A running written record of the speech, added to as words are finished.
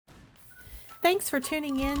Thanks for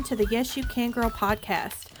tuning in to the Yes You Can Girl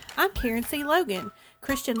podcast. I'm Karen C. Logan,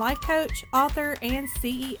 Christian life coach, author, and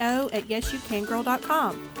CEO at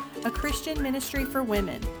YesYouCanGirl.com, a Christian ministry for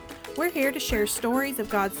women. We're here to share stories of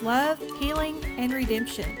God's love, healing, and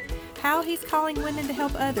redemption, how He's calling women to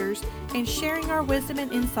help others, and sharing our wisdom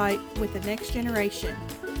and insight with the next generation.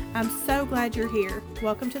 I'm so glad you're here.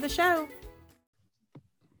 Welcome to the show.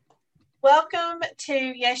 Welcome to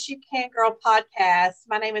Yes You Can Girl podcast.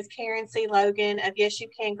 My name is Karen C. Logan of Yes You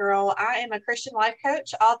Can Girl. I am a Christian life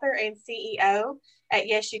coach, author, and CEO at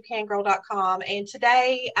YesYouCanGirl.com. And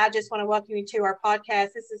today, I just want to welcome you to our podcast.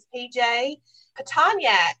 This is PJ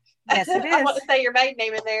Pitonyak. Yes, it is. I want to say your maiden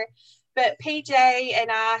name in there. But PJ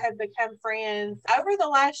and I have become friends over the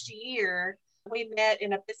last year. We met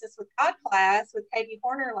in a Business with God class with Katie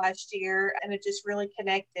Horner last year, and it just really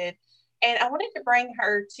connected. And I wanted to bring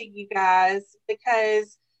her to you guys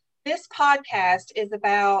because this podcast is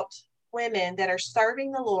about women that are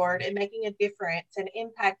serving the Lord and making a difference and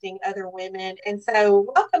impacting other women. And so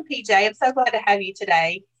welcome, PJ. I'm so glad to have you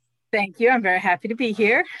today. Thank you. I'm very happy to be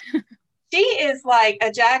here. She is like a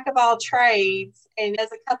jack of all trades and does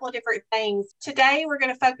a couple of different things. Today, we're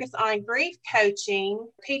going to focus on grief coaching.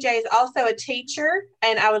 PJ is also a teacher,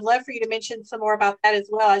 and I would love for you to mention some more about that as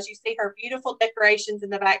well, as you see her beautiful decorations in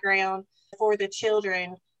the background for the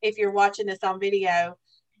children if you're watching this on video.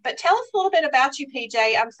 But tell us a little bit about you,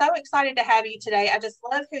 PJ. I'm so excited to have you today. I just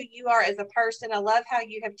love who you are as a person. I love how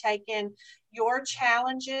you have taken your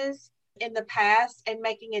challenges in the past and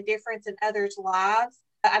making a difference in others' lives.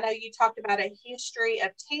 I know you talked about a history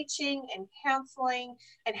of teaching and counseling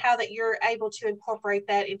and how that you're able to incorporate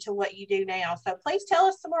that into what you do now. So please tell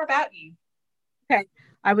us some more about you. Okay.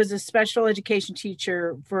 I was a special education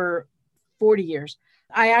teacher for 40 years.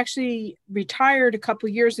 I actually retired a couple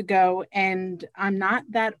of years ago, and I'm not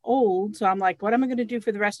that old. So I'm like, what am I going to do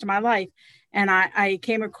for the rest of my life? And I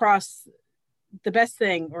came across the best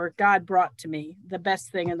thing, or God brought to me the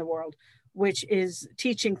best thing in the world, which is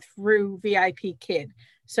teaching through VIP Kid.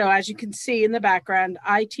 So as you can see in the background,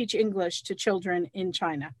 I teach English to children in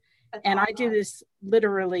China. And I do this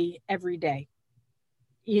literally every day,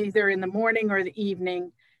 either in the morning or the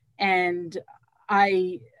evening. And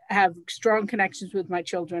I have strong connections with my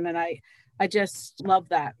children, and I just love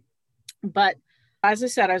that. But as I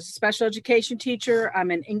said, I was a special education teacher.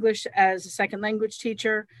 I'm an English as a second language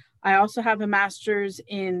teacher. I also have a master's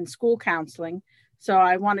in school counseling. So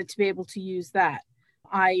I wanted to be able to use that.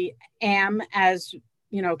 I am, as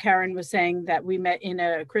you know, Karen was saying, that we met in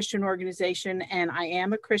a Christian organization, and I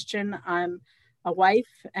am a Christian. I'm a wife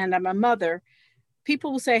and I'm a mother.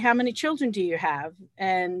 People will say, how many children do you have?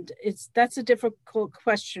 And that's a difficult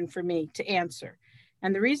question for me to answer.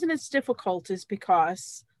 And the reason it's difficult is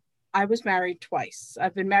because I was married twice.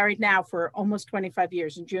 I've been married now for almost 25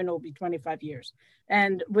 years. In June, it will be 25 years.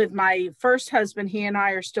 And with my first husband, he and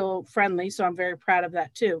I are still friendly, so I'm very proud of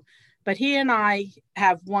that too. But he and I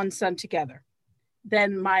have one son together.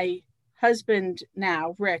 Then my husband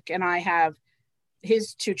now, Rick, and I have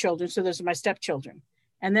his two children. So those are my stepchildren.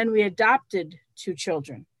 And then we adopted two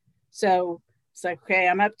children. So it's like, okay,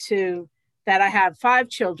 I'm up to that. I have 5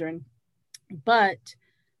 children, but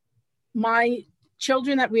my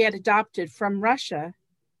children that we had adopted from Russia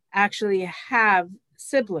actually have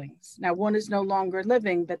siblings. Now, one is no longer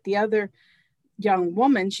living, but the other young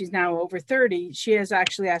woman, she's now over 30, she has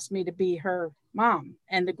actually asked me to be her mom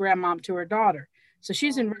and the grandmom to her daughter. So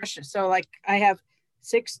she's in Russia. So like I have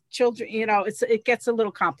 6 children, you know, it gets a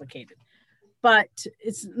little complicated. But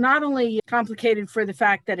it's not only complicated for the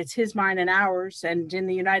fact that it's his, mine, and ours, and in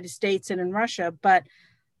the United States and in Russia, but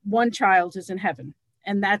one child is in heaven.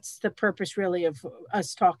 And that's the purpose really of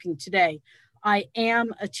us talking today. I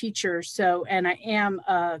am a teacher, and I am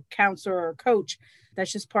a counselor or a coach.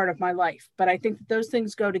 That's just part of my life. But I think that those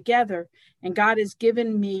things go together, and God has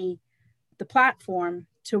given me the platform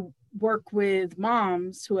to work with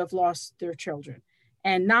moms who have lost their children.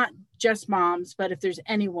 And not just moms, but if there's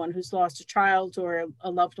anyone who's lost a child or a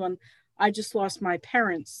loved one. I just lost my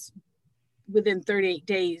parents within 38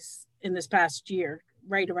 days in this past year,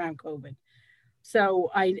 right around COVID. So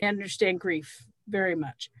I understand grief very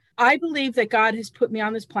much. I believe that God has put me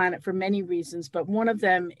on this planet for many reasons, but one of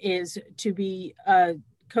them is to be a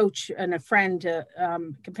coach and a friend, a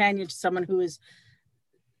companion to someone who is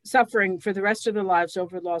suffering for the rest of their lives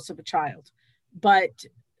over the loss of a child. But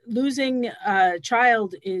losing a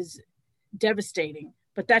child is devastating,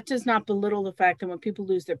 but that does not belittle the fact that when people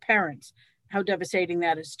lose their parents, how devastating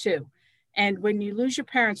that is too. And when you lose your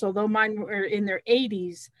parents, although mine were in their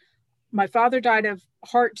 80s, my father died of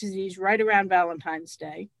heart disease right around Valentine's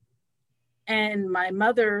Day. And my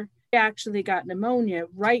mother actually got pneumonia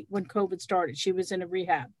right when COVID started. She was in a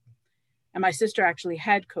rehab, and my sister actually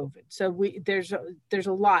had COVID. So there's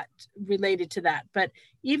a lot related to that. But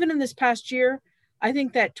even in this past year, I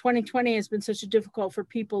think that 2020 has been such a difficult for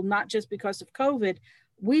people, not just because of COVID.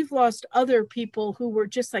 We've lost other people who were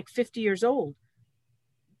just like 50 years old.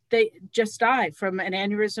 They just died from an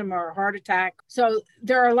aneurysm or a heart attack. So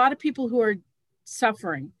there are a lot of people who are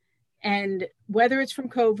suffering, and whether it's from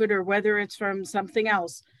COVID or whether it's from something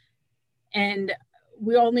else, and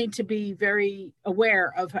we all need to be very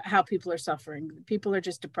aware of how people are suffering. People are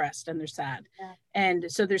just depressed and they're sad. Yeah. And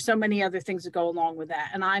so there's so many other things that go along with that.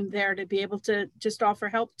 And I'm there to be able to just offer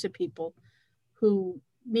help to people who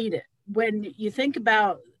need it. When you think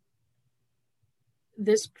about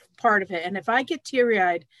this part of it, and if I get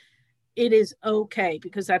teary-eyed, it is okay,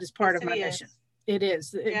 because that is part of my mission. It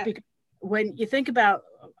is. Yeah. When you think about,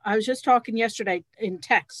 I was just talking yesterday in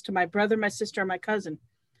text to my brother, my sister, and my cousin.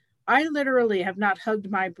 I literally have not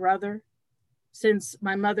hugged my brother since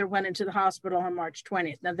my mother went into the hospital on March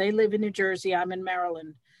 20th. Now, they live in New Jersey. I'm in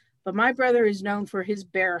Maryland. But my brother is known for his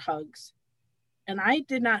bear hugs. And I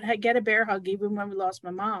did not get a bear hug even when we lost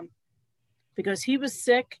my mom, because he was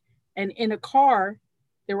sick and in a car.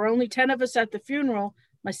 There were only 10 of us at the funeral.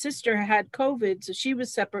 My sister had COVID, so she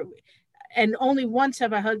was separate. And only once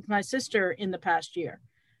have I hugged my sister in the past year.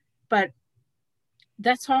 But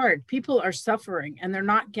that's hard. People are suffering and they're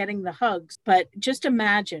not getting the hugs. But just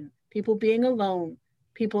imagine people being alone,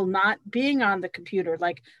 people not being on the computer.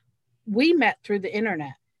 Like, we met through the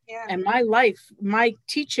internet. Yeah. And my life, my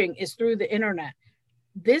teaching is through the internet.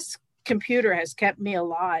 This computer has kept me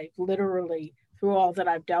alive, literally, through all that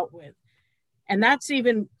I've dealt with. And that's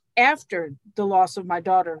even after the loss of my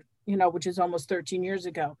daughter, which is almost 13 years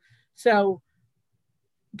ago. So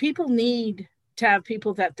people need to have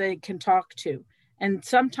people that they can talk to. And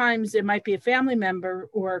sometimes it might be a family member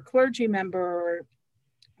or a clergy member or,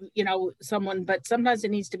 someone, but sometimes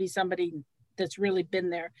it needs to be somebody that's really been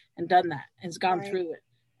there and done that and has gone through it.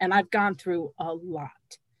 And I've gone through a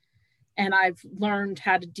lot. And I've learned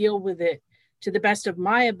how to deal with it to the best of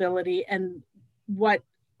my ability. And what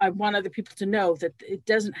I want other people to know, that it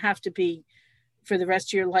doesn't have to be for the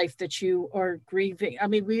rest of your life that you are grieving. I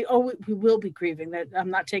mean, we will be grieving. That I'm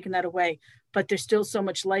not taking that away, but there's still so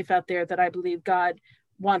much life out there that I believe God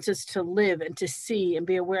wants us to live and to see and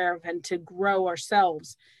be aware of and to grow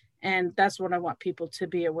ourselves. And that's what I want people to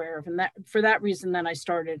be aware of. And that, for that reason, then I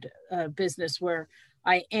started a business where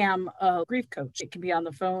I am a grief coach. It can be on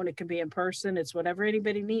the phone, it can be in person, it's whatever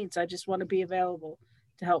anybody needs. I just want to be available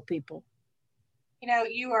to help people.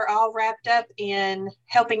 You are all wrapped up in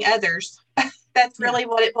helping others. That's really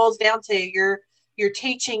what it boils down to. You're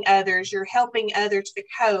teaching others, you're helping others to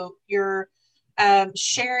cope, you're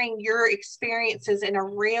sharing your experiences in a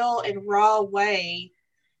real and raw way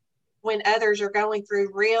when others are going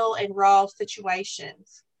through real and raw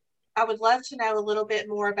situations. I would love to know a little bit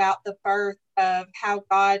more about the birth of how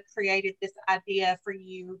God created this idea for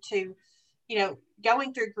you to,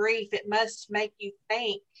 going through grief, it must make you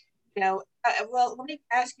think, well, let me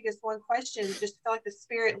ask you just one question, just feel like the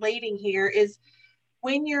Spirit leading here is,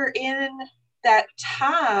 when you're in that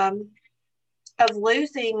time of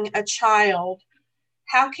losing a child,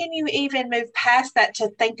 how can you even move past that to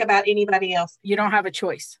think about anybody else? You don't have a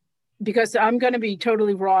choice, because I'm going to be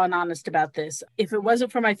totally raw and honest about this. If it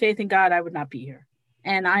wasn't for my faith in God, I would not be here.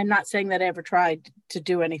 And I'm not saying that I ever tried to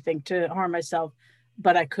do anything to harm myself,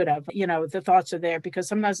 but I could have. The thoughts are there, because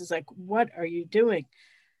sometimes it's like, what are you doing?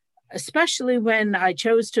 Especially when I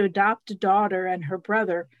chose to adopt a daughter and her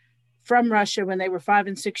brother from Russia when they were 5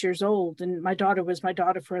 and 6 years old. And my daughter was my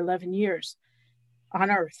daughter for 11 years on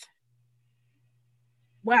earth.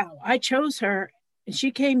 Wow, I chose her and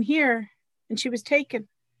she came here and she was taken.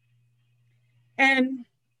 And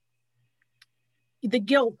the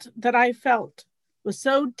guilt that I felt was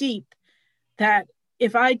so deep that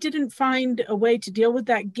if I didn't find a way to deal with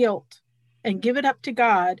that guilt and give it up to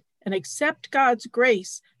God and accept God's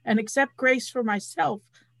grace and accept grace for myself,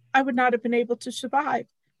 I would not have been able to survive.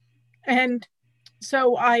 And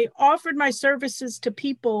so I offered my services to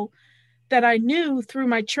people that I knew through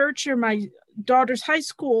my church or my daughter's high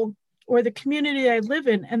school or the community I live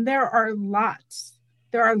in. And there are lots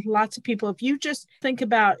of people. If you just think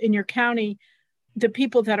about in your county, the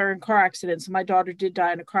people that are in car accidents, my daughter did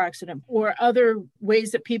die in a car accident, or other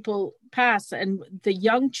ways that people pass, and the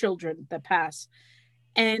young children that pass.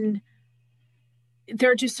 And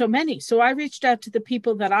there are just so many. So I reached out to the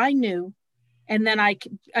people that I knew. And then I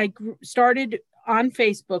started on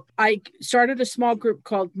Facebook. I started a small group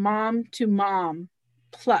called Mom to Mom.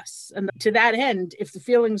 plus. And to that end, if the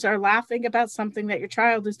feelings are laughing about something that your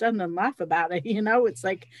child has done, then laugh about it. It's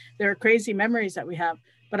like there are crazy memories that we have,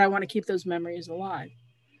 but I want to keep those memories alive.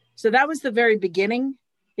 So that was the very beginning.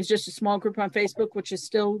 It's just a small group on Facebook, which is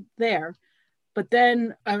still there. But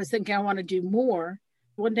then I was thinking I want to do more.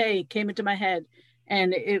 One day it came into my head,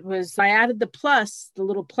 and I added the plus, the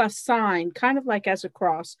little plus sign, kind of like as a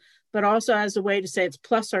cross, but also as a way to say it's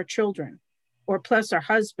plus our children, or plus our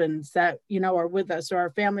husbands that, are with us, or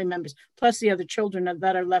our family members, plus the other children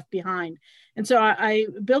that are left behind. And so I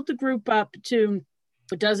built the group up to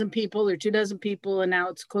a dozen people or 24 people, and now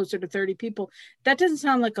it's closer to 30 people. That doesn't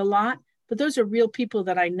sound like a lot, but those are real people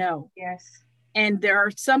that I know. Yes. And there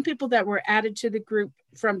are some people that were added to the group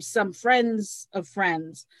from some friends of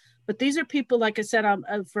friends. But these are people, like I said,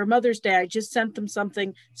 for Mother's Day, I just sent them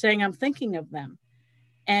something saying I'm thinking of them.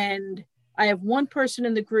 And I have one person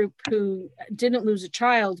in the group who didn't lose a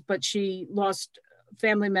child, but she lost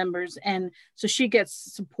family members. And so she gets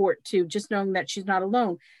support too, just knowing that she's not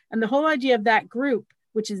alone. And the whole idea of that group,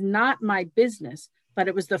 which is not my business, but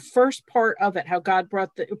it was the first part of it, how God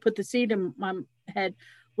put the seed in my head,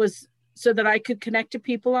 was so that I could connect to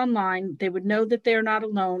people online. They would know that they're not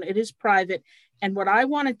alone. It is private. And what I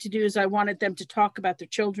wanted to do is I wanted them to talk about their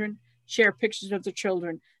children, share pictures of their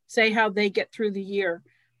children, say how they get through the year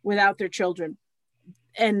without their children.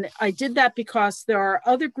 And I did that because there are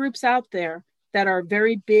other groups out there that are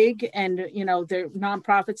very big, and, they're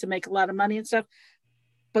nonprofits and make a lot of money and stuff.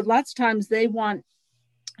 But lots of times they want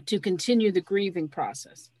to continue the grieving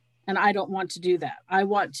process. And I don't want to do that. I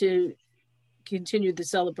want to continue the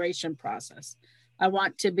celebration process. I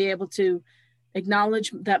want to be able to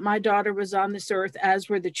acknowledge that my daughter was on this earth, as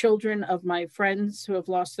were the children of my friends who have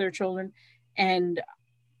lost their children. And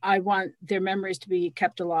I want their memories to be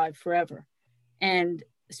kept alive forever. And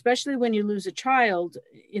especially when you lose a child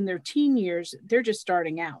in their teen years, they're just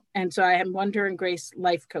starting out. And so I am Wonder and Grace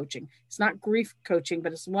life coaching. It's not grief coaching,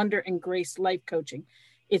 but it's Wonder and Grace life coaching.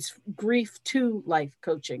 It's grief to life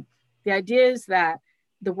coaching. The idea is that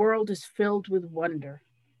the world is filled with wonder,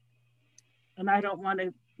 and I don't want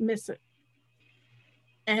to miss it.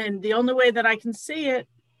 And the only way that I can see it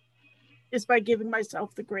is by giving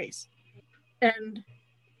myself the grace, and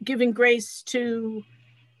giving grace to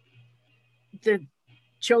the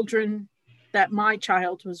children that my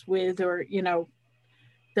child was with, or,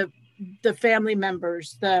 the family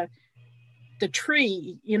members, the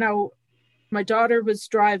tree. My daughter was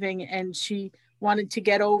driving and she wanted to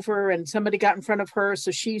get over, and somebody got in front of her,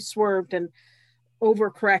 so she swerved and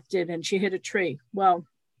overcorrected and she hit a tree. Well,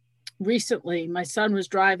 recently my son was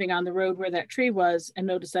driving on the road where that tree was and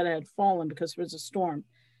noticed that it had fallen because there was a storm.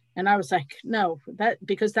 And I was like, no,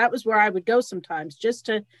 because that was where I would go sometimes, just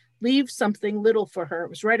to leave something little for her. It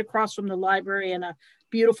was right across from the library and a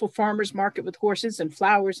beautiful farmer's market with horses and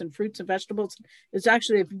flowers and fruits and vegetables. It's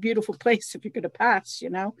actually a beautiful place if you're going to pass,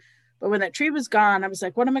 But when that tree was gone, I was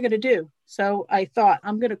like, what am I going to do? So I thought,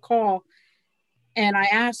 I'm going to call. And I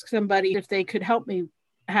asked somebody if they could help me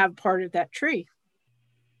have part of that tree.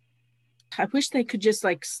 I wish they could just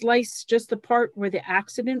slice just the part where the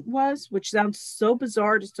accident was, which sounds so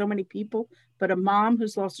bizarre to so many people, but a mom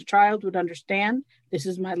who's lost a child would understand. This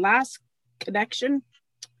is my last connection.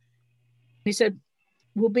 He said,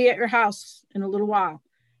 we'll be at your house in a little while.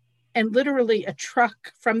 And literally a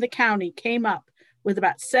truck from the county came up with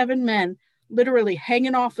about 7 men literally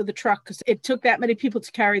hanging off of the truck, because it took that many people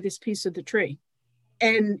to carry this piece of the tree.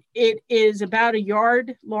 And it is about a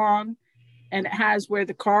yard long, and it has where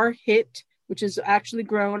the car hit, which is actually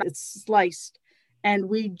grown. It's sliced. And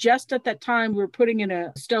we just at that time, we were putting in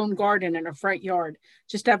a stone garden in our front yard,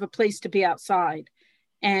 just to have a place to be outside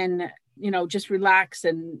and, just relax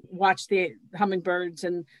and watch the hummingbirds.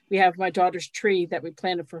 And we have my daughter's tree that we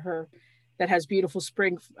planted for her that has beautiful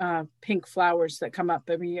spring pink flowers that come up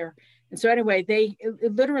every year. And so anyway,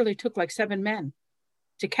 it literally took 7 men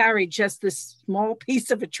to carry just this small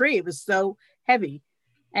piece of a tree. It was so heavy.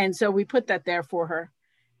 And so we put that there for her.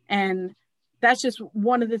 And that's just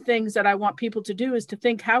one of the things that I want people to do, is to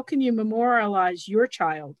think, how can you memorialize your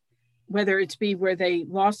child, whether it's be where they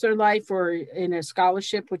lost their life or in a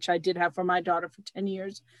scholarship, which I did have for my daughter for 10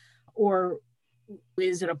 years, or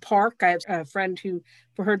is it a park? I have a friend who,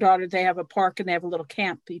 for her daughter, they have a park and they have a little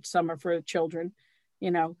camp each summer for children,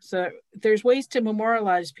 so there's ways to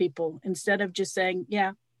memorialize people instead of just saying,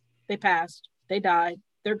 yeah, they passed, they died,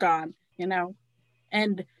 they're gone,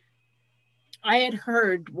 And I had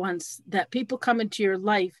heard once that people come into your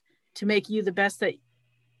life to make you the best that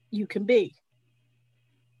you can be.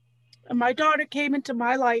 And my daughter came into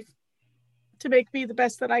my life to make me the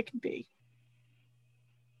best that I can be.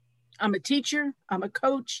 I'm a teacher, I'm a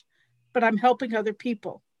coach, but I'm helping other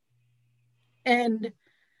people. And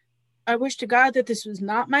I wish to God that this was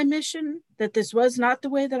not my mission, that this was not the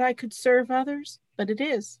way that I could serve others, but it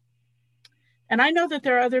is. And I know that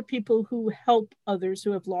there are other people who help others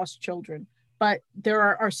who have lost children, but there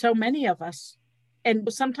are so many of us.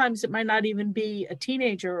 And sometimes it might not even be a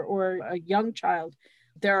teenager or a young child.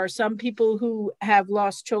 There are some people who have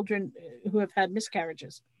lost children who have had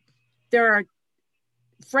miscarriages. There are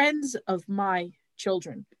friends of my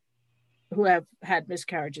children who have had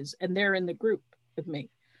miscarriages, and they're in the group with me.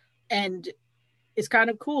 And it's kind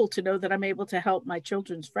of cool to know that I'm able to help my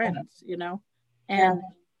children's friends, you know?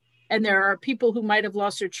 And there are people who might have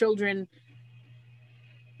lost their children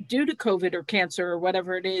due to COVID or cancer or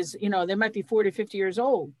whatever it is. You know, they might be 40, 50 years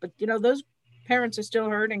old, but you know, those parents are still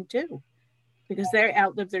hurting too because they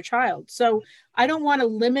outlived their child. So I don't want to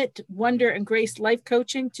limit Wonder and Grace life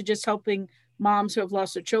coaching to just helping moms who have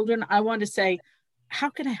lost their children. I want to say, how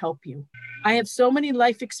can I help you? I have so many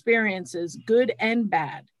life experiences, good and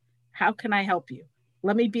bad. How can I help you?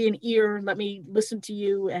 Let me be an ear. Let me listen to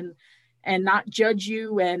you and not judge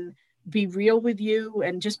you, and be real with you,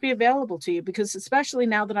 and just be available to you, because especially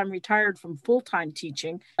now that I'm retired from full-time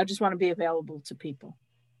teaching, I just want to be available to people.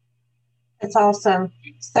 That's awesome.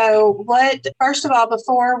 So first of all,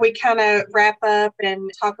 before we kind of wrap up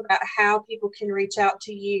and talk about how people can reach out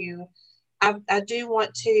to you, I do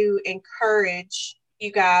want to encourage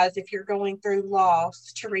you guys, if you're going through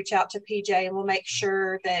loss, to reach out to PJ, and we'll make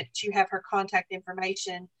sure that you have her contact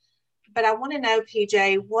information. But I want to know,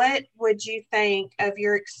 PJ, what would you think of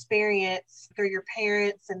your experience through your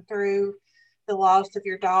parents and through the loss of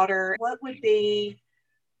your daughter? What would be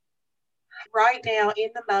right now in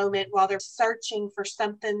the moment while they're searching for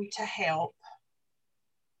something to help?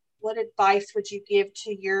 What advice would you give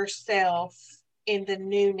to yourself in the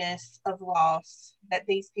newness of loss that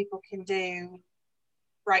these people can do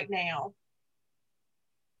right now?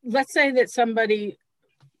 Let's say that somebody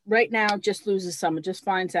right now just loses someone, just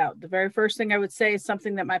finds out. The very first thing I would say is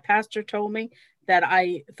something that my pastor told me that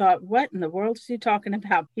I thought, what in the world is he talking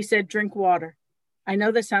about? He said, drink water. I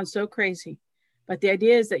know that sounds so crazy, but the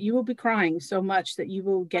idea is that you will be crying so much that you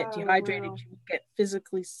will get dehydrated, wow. You will get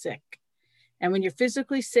physically sick. And when you're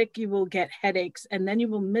physically sick, you will get headaches, and then you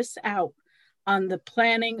will miss out on the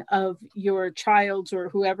planning of your child's or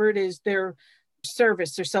whoever it is, their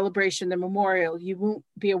service, their celebration, their memorial. You won't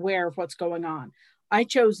be aware of what's going on. I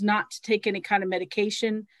chose not to take any kind of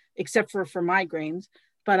medication except for migraines,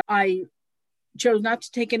 but I chose not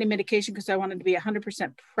to take any medication because I wanted to be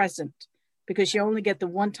 100% present, because you only get the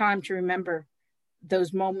one time to remember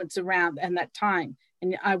those moments around and that time.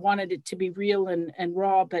 And I wanted it to be real and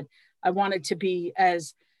raw, but I wanted to be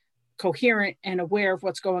as coherent and aware of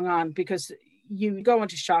what's going on, because you go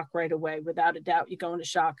into shock right away. Without a doubt, you go into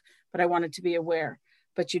shock, but I wanted to be aware.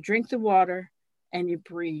 But you drink the water and you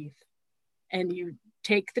breathe. And you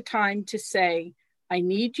take the time to say, I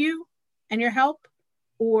need you and your help,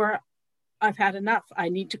 or I've had enough. I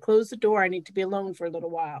need to close the door. I need to be alone for a little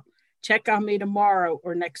while. Check on me tomorrow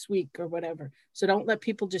or next week or whatever. So don't let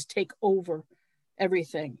people just take over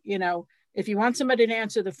everything. You know, if you want somebody to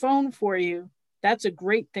answer the phone for you, that's a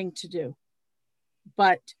great thing to do.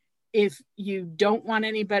 But if you don't want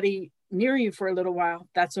anybody near you for a little while,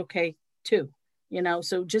 that's okay too. You know,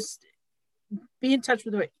 so just be in touch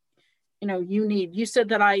with what you need. You said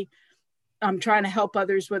that I'm trying to help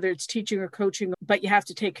others, whether it's teaching or coaching, but you have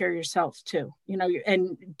to take care of yourself too,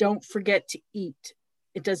 and don't forget to eat.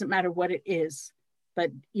 It doesn't matter what it is,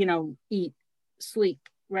 but, eat, sleep,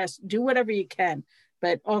 rest, do whatever you can,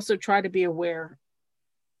 but also try to be aware.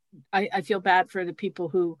 I feel bad for the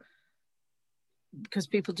people because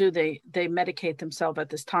people they medicate themselves at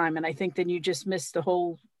this time. And I think then you just miss the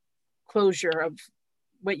whole closure of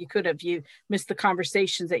what you could have. You missed the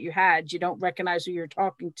conversations that you had. You don't recognize who you're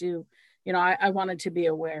talking to. I wanted to be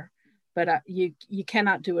aware, but you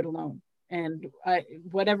cannot do it alone. And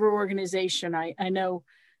whatever organization, I know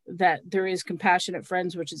that there is Compassionate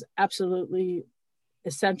Friends, which is absolutely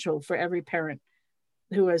essential for every parent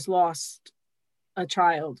who has lost a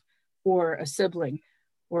child or a sibling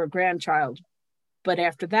or a grandchild. But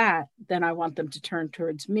after that, then I want them to turn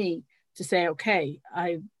towards me to say, okay,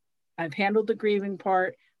 I've handled the grieving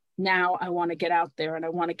part. Now I want to get out there, and I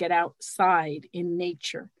want to get outside in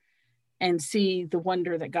nature and see the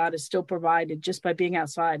wonder that God has still provided just by being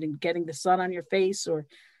outside and getting the sun on your face, or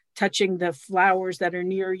touching the flowers that are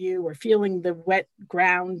near you, or feeling the wet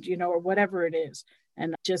ground, or whatever it is.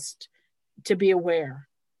 And just to be aware.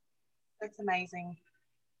 That's amazing.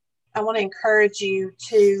 I want to encourage you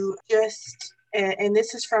to just, and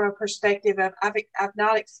this is from a perspective of I've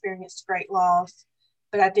not experienced great loss,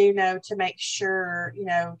 but I do know to make sure,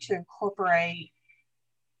 to incorporate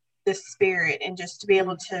the spirit and just to be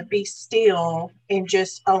able to be still and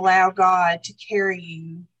just allow God to carry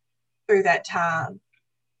you through that time.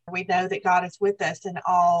 We know that God is with us in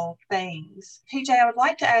all things. PJ, I would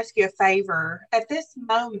like to ask you a favor. At this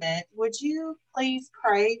moment, would you please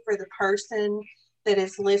pray for the person that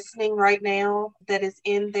is listening right now that is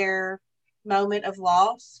in their moment of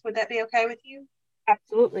loss? Would that be okay with you?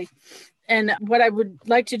 Absolutely. And what I would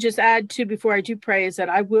like to just add to before I do pray is that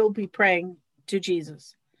I will be praying to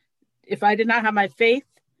Jesus. If I did not have my faith,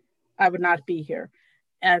 I would not be here.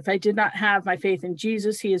 And if I did not have my faith in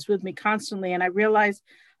Jesus, he is with me constantly. And I realize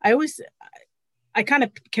I kind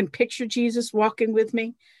of can picture Jesus walking with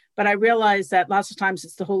me, but I realize that lots of times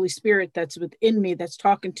it's the Holy Spirit that's within me, that's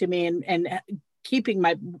talking to me and keeping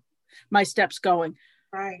my steps going.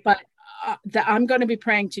 Right. But I'm going to be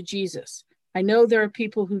praying to Jesus. I know there are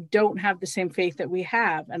people who don't have the same faith that we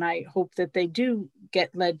have, and I hope that they do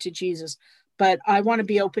get led to Jesus. But I want to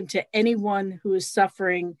be open to anyone who is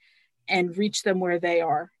suffering and reach them where they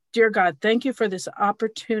are. Dear God, thank you for this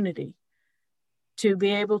opportunity to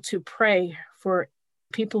be able to pray for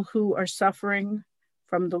people who are suffering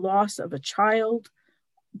from the loss of a child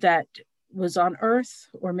that was on earth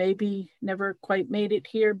or maybe never quite made it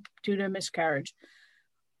here due to miscarriage.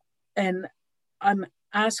 And I'm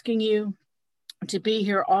asking you to be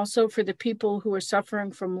here also for the people who are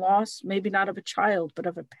suffering from loss, maybe not of a child, but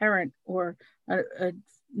of a parent or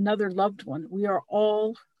another loved one. We are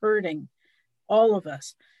all hurting, all of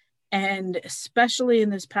us. And especially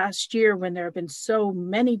in this past year when there have been so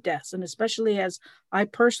many deaths, and especially as I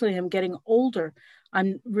personally am getting older,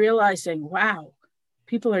 I'm realizing, wow,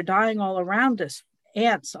 people are dying all around us,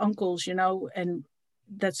 aunts, uncles, and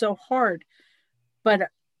that's so hard. But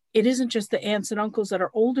it isn't just the aunts and uncles that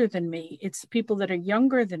are older than me. It's people that are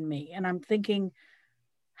younger than me. And I'm thinking,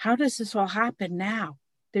 how does this all happen now?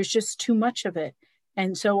 There's just too much of it.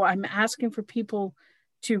 And so I'm asking for people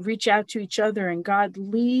to reach out to each other and God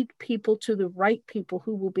lead people to the right people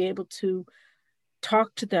who will be able to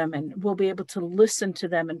talk to them and will be able to listen to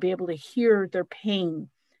them and be able to hear their pain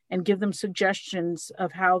and give them suggestions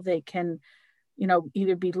of how they can,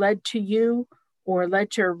 either be led to you or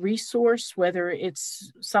led to a resource, whether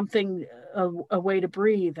it's something, a way to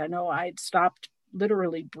breathe. I know I'd stopped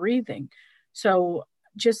literally breathing. So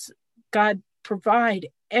just God, provide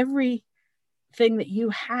everything that you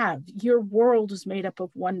have. Your world is made up of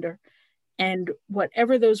wonder. And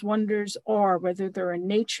whatever those wonders are, whether they're in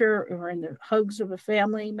nature or in the hugs of a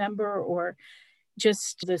family member or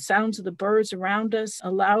just the sounds of the birds around us,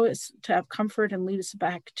 allow us to have comfort and lead us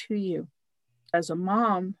back to you. As a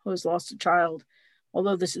mom who has lost a child,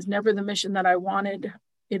 although this is never the mission that I wanted,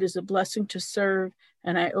 it is a blessing to serve.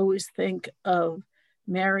 And I always think of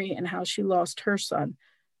Mary and how she lost her son.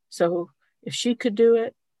 So if she could do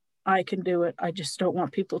it, I can do it. I just don't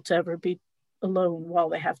want people to ever be alone while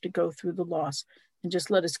they have to go through the loss. And just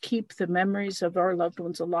let us keep the memories of our loved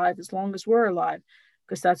ones alive as long as we're alive,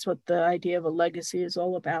 because that's what the idea of a legacy is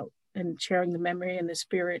all about, and sharing the memory and the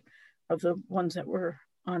spirit of the ones that were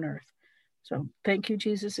on earth. So thank you,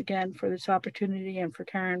 Jesus, again for this opportunity, and for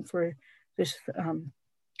Karen for this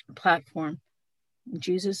platform. In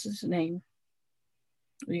Jesus' name,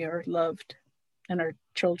 we are loved, and our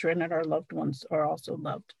children and our loved ones are also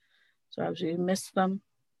loved. So as we miss them,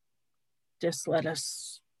 just let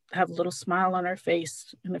us have a little smile on our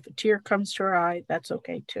face. And if a tear comes to our eye, that's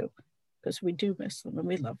okay too, because we do miss them and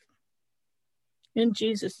we love them. In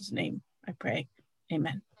Jesus' name, I pray.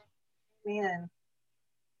 Amen. Amen.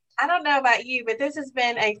 I don't know about you, but this has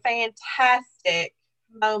been a fantastic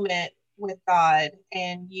moment with God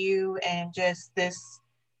and you, and just this,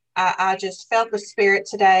 I just felt the spirit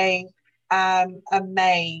today. I'm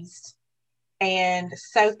amazed and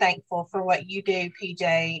so thankful for what you do,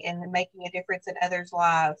 PJ, and making a difference in others'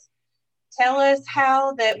 lives. Tell us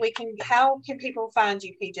how can people find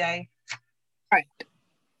you, PJ? All right.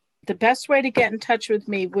 The best way to get in touch with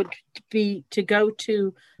me would be to go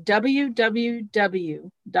to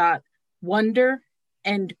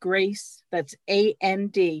www.wonderandgrace, that's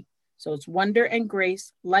AND, so it's Wonder and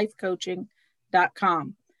Grace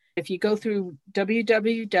lifecoaching.com. If you go through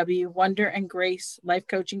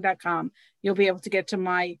www.wonderandgracelifecoaching.com, you'll be able to get to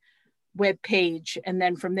my webpage. And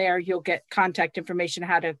then from there, you'll get contact information,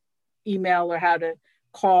 how to email or how to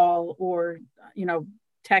call or,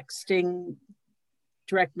 texting,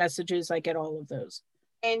 direct messages. I get all of those.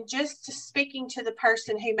 And just speaking to the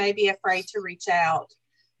person who may be afraid to reach out,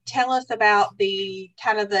 tell us about the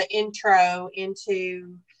kind of the intro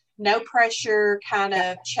into no pressure kind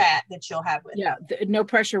of chat that you'll have with them. No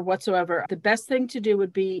pressure whatsoever. The best thing to do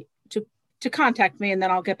would be to to contact me, and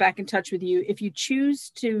then I'll get back in touch with you. If you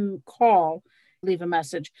choose to call, leave a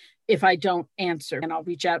message. If I don't answer, and I'll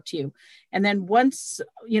reach out to you. And then once,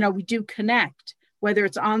 we do connect, whether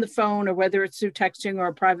it's on the phone or whether it's through texting or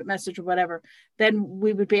a private message or whatever, then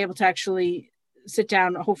we would be able to actually sit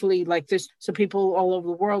down, hopefully like this, so people all over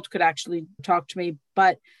the world could actually talk to me.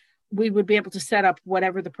 But we would be able to set up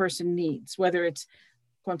whatever the person needs, whether it's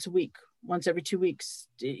once a week, once every 2 weeks,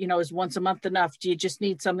 is once a month enough? Do you just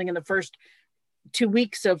need something in the first 2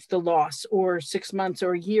 weeks of the loss, or 6 months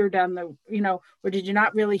or a year down the, or did you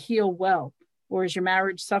not really heal well? Or is your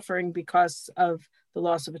marriage suffering because of the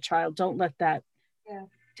loss of a child? Don't let that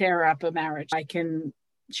tear up a marriage. I can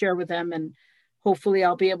share with them, and hopefully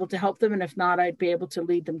I'll be able to help them. And if not, I'd be able to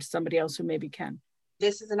lead them to somebody else who maybe can.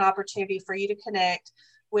 This is an opportunity for you to connect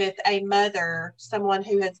with a mother, someone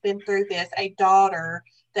who has been through this, a daughter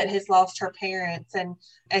that has lost her parents. And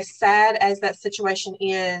as sad as that situation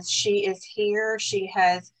is, she is here. She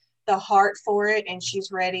has the heart for it, and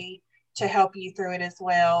she's ready to help you through it as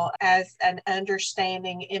well, as an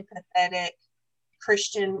understanding, empathetic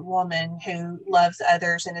Christian woman who loves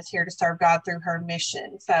others and is here to serve God through her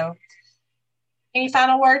mission. So any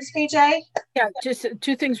final words, PJ? Yeah, just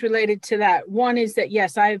two things related to that. One is that,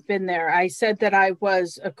 yes, I've been there. I said that I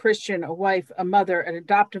was a Christian, a wife, a mother, an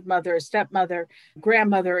adoptive mother, a stepmother,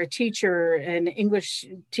 grandmother, a teacher, an English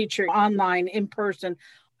teacher, online, in person.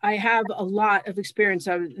 I have a lot of experience.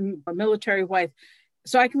 I was a military wife,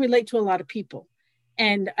 so I can relate to a lot of people.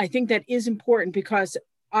 And I think that is important, because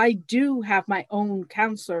I do have my own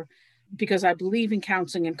counselor, because I believe in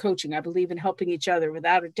counseling and coaching. I believe in helping each other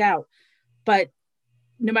without a doubt. But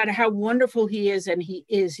no matter how wonderful he is, and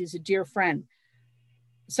he's a dear friend,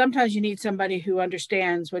 sometimes you need somebody who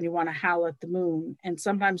understands when you want to howl at the moon. And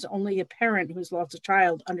sometimes only a parent who's lost a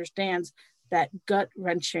child understands that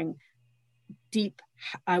gut-wrenching, deep,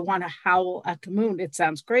 I want to howl at the moon. It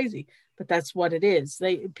sounds crazy, but that's what it is.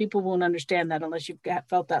 People won't understand that unless you've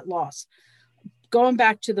felt that loss. Going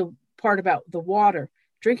back to the part about the water,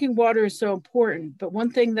 drinking water is so important. But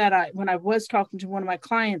one thing that when I was talking to one of my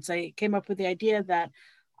clients, I came up with the idea that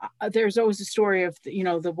there's always a story of,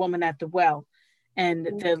 the woman at the well and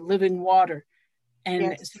the living water.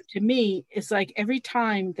 And so to me, it's like every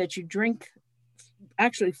time that you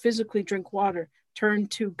actually physically drink water, turn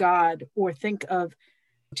to God or think of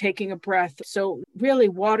taking a breath. So really,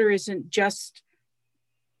 water isn't just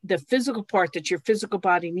the physical part that your physical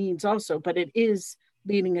body needs also, but it is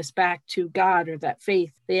leading us back to God, or that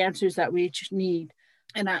faith, the answers that we each need.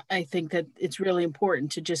 And I think that it's really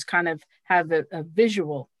important to just kind of have a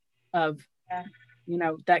visual of,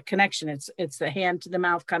 that connection. It's the hand to the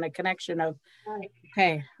mouth kind of connection of,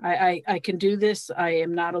 okay, I can do this. I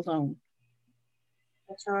am not alone.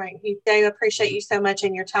 That's right. Dave, I appreciate you so much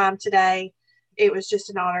in your time today. It was just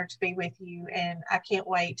an honor to be with you, and I can't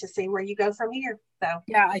wait to see where you go from here. So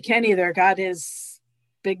yeah, I can't either. God is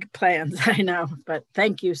big plans, I know, but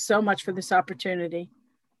thank you so much for this opportunity.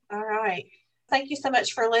 All right. Thank you so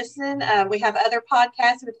much for listening. We have other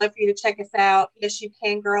podcasts. We'd love for you to check us out,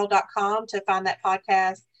 yesyoucangirl.com, to find that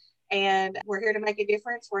podcast. And we're here to make a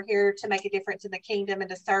difference. We're here to make a difference in the kingdom and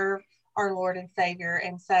to serve our Lord and Savior.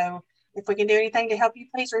 And so if we can do anything to help you,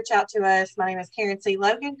 please reach out to us. My name is Karen C.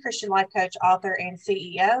 Logan, Christian life coach, author, and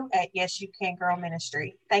CEO at Yes You Can Girl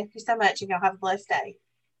Ministry. Thank you so much, and y'all have a blessed day.